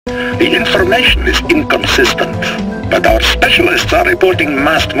The information is inconsistent, but our specialists are reporting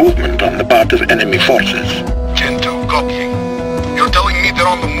massed movement on the part of enemy forces. Gen 2, copying. You're telling me they're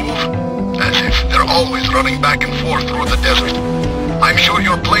on the move? As if they're always running back and forth through the desert. I'm sure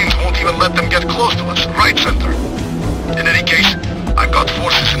your planes won't even let them get close to us, right, Center? In any case, I've got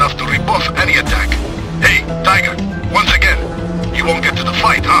forces enough to rebuff any attack. Hey, Tiger, once again, you won't get to the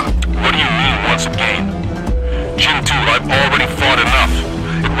fight, huh? What do you mean, once again? Gen 2, I've already fought enough.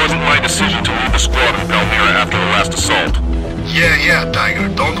 It wasn't my decision to leave the squad in Palmyra after the last assault. Yeah, Tiger,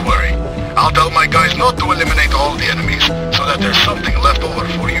 don't worry. I'll tell my guys not to eliminate all the enemies, so that there's something left over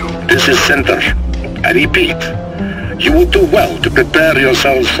for you. This is Center. I repeat, you would do well to prepare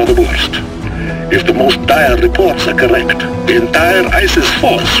yourselves for the worst. If the most dire reports are correct, the entire ISIS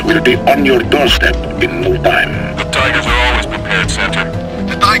force will be on your doorstep in no time. The Tigers are always prepared, Center.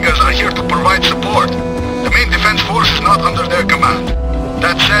 The Tigers are here to provide support. The main defense force is not under their command.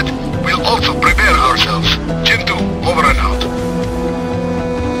 That said, we'll also prepare ourselves. Gen 2, over and out.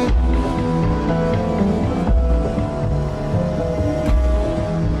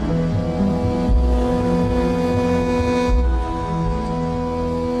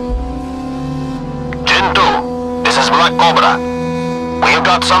 We have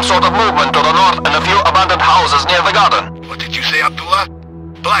got some sort of movement to the north and a few abandoned houses near the garden. What did you say, Abdullah?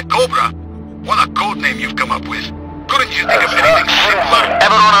 Black Cobra? What a code name you've come up with. Couldn't you think of anything simpler?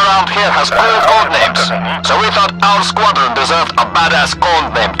 Everyone around here has cool code names, so we thought our squadron deserved a badass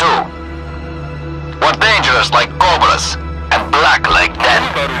code name too. We're dangerous like cobras, and black like death.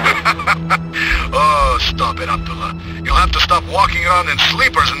 Oh, stop it, Abdullah. You'll have to stop walking around in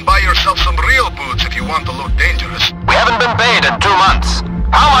sleepers and buy yourself some real boots if you want to look dangerous. We haven't been paid in 2 months.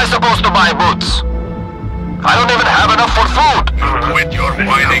 How am I supposed to buy boots? I don't even have enough for food. Quit your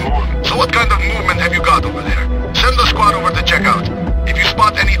whining. So what kind of movement have you got over there? Send the squad over to check out. If you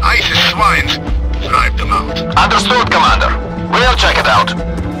spot any ISIS swines, drive them out. Understood, Commander. We'll check it out.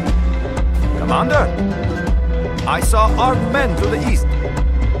 Commander? I saw armed men to the east.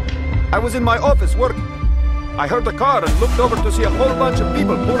 I was in my office working. I heard a car and looked over to see a whole bunch of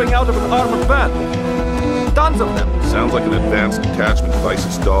people pouring out of an armored van. Tons of them. Sounds like an advanced detachment of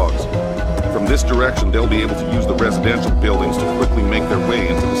ISIS dogs. From this direction, they'll be able to use the residential buildings to quickly make their way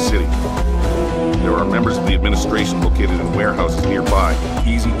into the city. There are members of the administration located in warehouses nearby.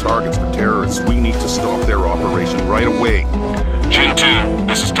 Easy targets for terrorists. We need to stop their operation right away. Gen 2,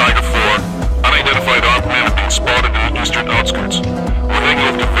 this is Tiger 4. Unidentified armed men have been spotted in the eastern outskirts. We're heading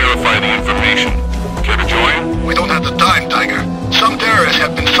over to verify the information. Care to join? We don't have the time, Tiger. Some terrorists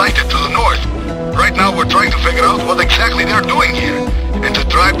have been sighted to the north. Right now we're trying to figure out what exactly they're doing here, and to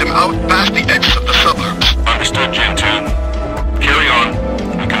drive them out past the edges of the suburbs. Understood, Gen 2. Carry on.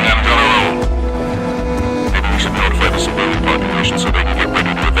 We can manage on our own. Maybe we should notify the civilian population so they can get ready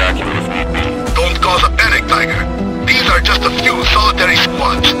to evacuate if need be. Don't cause a panic, Tiger. These are just a few solitary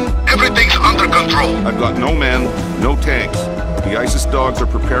squads. Everything's under control. I've got no men, no tanks. The ISIS dogs are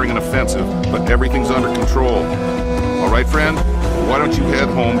preparing an offensive, but everything's under control. All right, friend? Why don't you head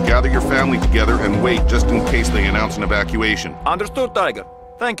home, gather your family together, and wait just in case they announce an evacuation. Understood, Tiger.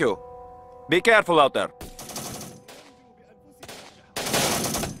 Thank you. Be careful out there.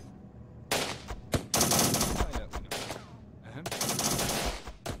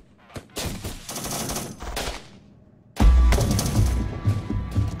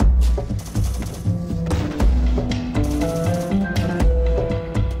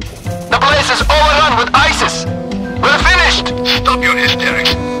 The place is overrun with ISIS! We're finished! Stop your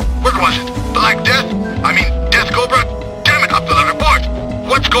hysterics. What was it? Black Death? I mean, Death Cobra? Damn it, Abdullah, report!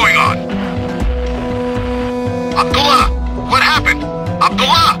 What's going on? Abdullah! What happened?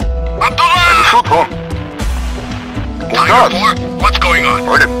 Abdullah! Abdullah! Shoot him. Tiger 4, what's going on?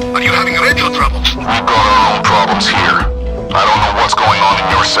 Are you having radio troubles? We've got our own problems here. I don't know what's going on in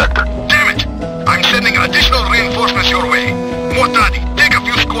your sector. Damn it! I'm sending additional reinforcements your way. Mortadi, take a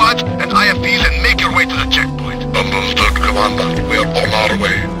few squads and IFVs and make your way to the checkpoint. Understood, Commander. We're on our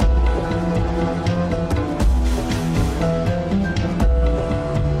way.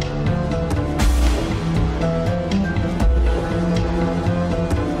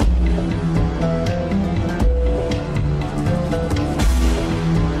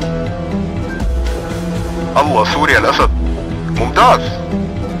 الله سوريا الأسد ممتاز.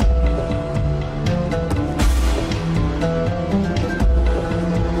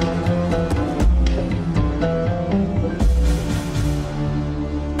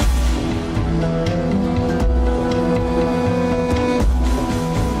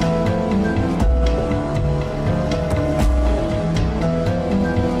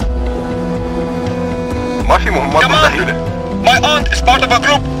 ما في مهمات متأهلة. My aunt is part of of a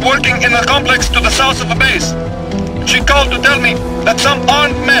group working in a complex to the south of the base. She called to tell me that some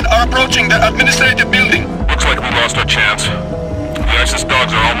armed men are approaching the administrative building. Looks like we lost our chance. The ISIS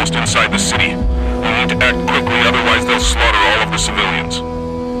dogs are almost inside the city. We need to act quickly, otherwise they'll slaughter all of the civilians.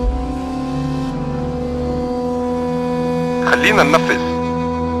 خلينا ننفذ.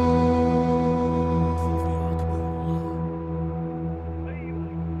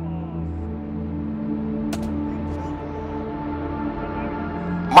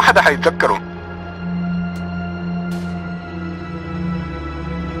 ما حدا حيتذكره.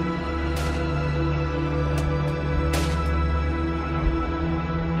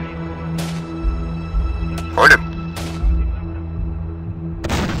 علم.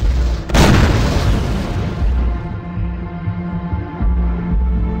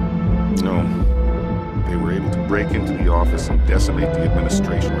 No. They were able to break into the office and decimate the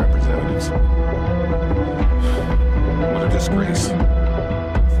administration representatives. What a disgrace.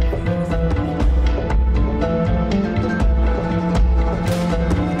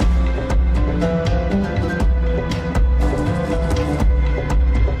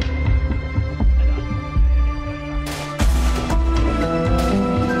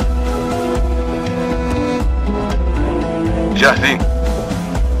 جاهزين.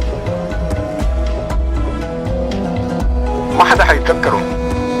 ما حدا حيتذكره.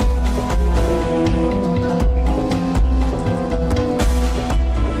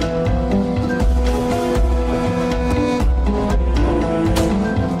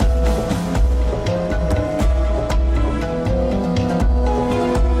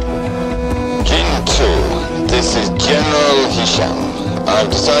 This is General Hisham. I've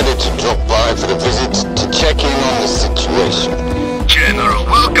decided to drop by for a visit to check in on the situation. General,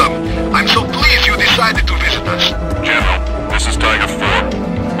 welcome. I'm so pleased you decided to visit us. General, this is Tiger 4.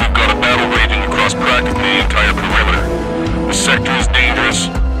 We've got a battle raging across practically the entire perimeter. The sector is dangerous.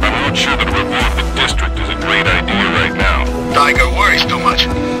 I'm not sure that a review of the district is a great idea right now. Tiger worries too much.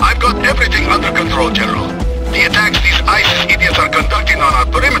 I've got everything under control, General. The attacks these ISIS idiots are conducting on our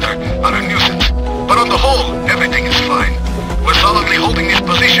perimeter are a nuisance. But on the whole, everything is fine. We're solidly holding this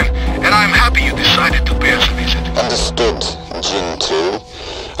position, and I'm happy you decided to pay us a visit. Understood, Jin 2.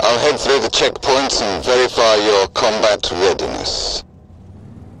 I'll head through the checkpoints and verify your combat readiness.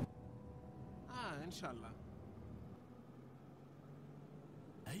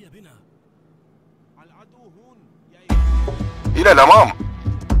 إلى الأمام.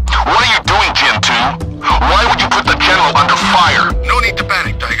 What are you doing, Jin 2? Why would you put the general under fire? No need to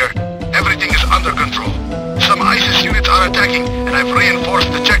panic, Tiger. Everything is under control. Some ISIS units are attacking, and I've reinforced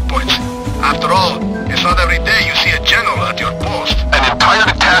the checkpoints. After all, it's not every day you see a general at your post. An entire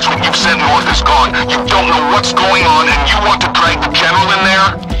detachment you've sent north is gone. You don't know what's going on, and you want to drag the general in there?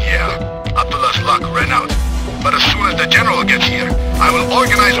 Yeah, Abdullah's luck ran out. But as soon as the general gets here, I will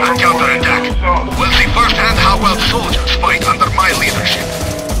organize a counterattack. We'll see firsthand how well soldiers fight under my leadership.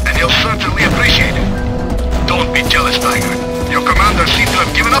 And he'll certainly appreciate it. Don't be jealous, Tiger. Your commander seemed to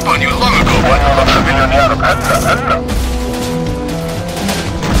have given up on you long ago.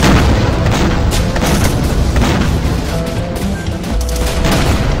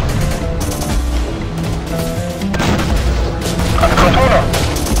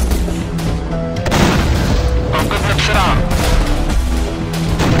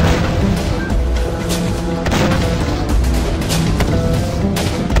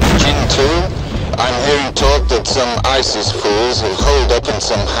 I'm hearing talk that some ISIS fools have holed up in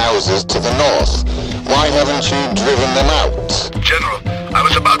some houses to the north. Why haven't you driven them out? General, I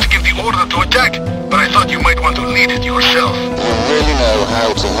was about to give the order to attack, but I thought you might want to lead it yourself. You really know how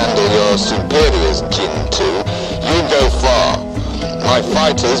to handle your superiors, Jin 2. You go far. My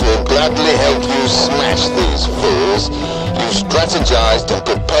fighters will gladly help you smash these fools. You've strategized and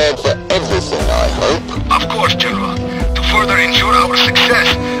prepared for everything, I hope. Of course, General. To further ensure our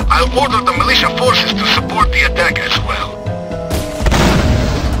success, I'll order the militia forces to support the attack as well.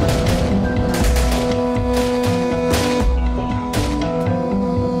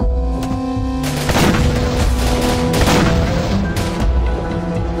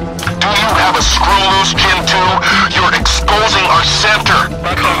 Do you have a screw loose, Jin 2? You're exposing our center.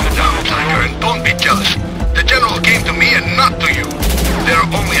 Calm down, Tiger, and don't be jealous. The General came to me and not to you. There are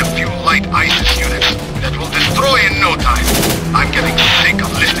only a few light ISIS units that will destroy in no time. I'm getting sick of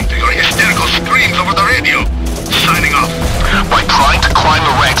listening to your hysterical screams over the radio. Signing off. By trying to climb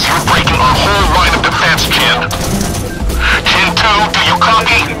the ranks, you're breaking our whole line of defense, Jin. Jin 2, do you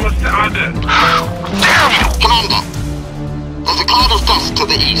copy? Damn you! Commander, there's a cloud of dust to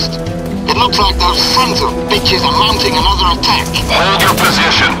the east. It looks like those sons of bitches are mounting another attack. Hold your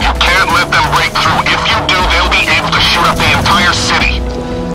position. You can't let them break through. If you do, they'll be able to shoot up the entire city.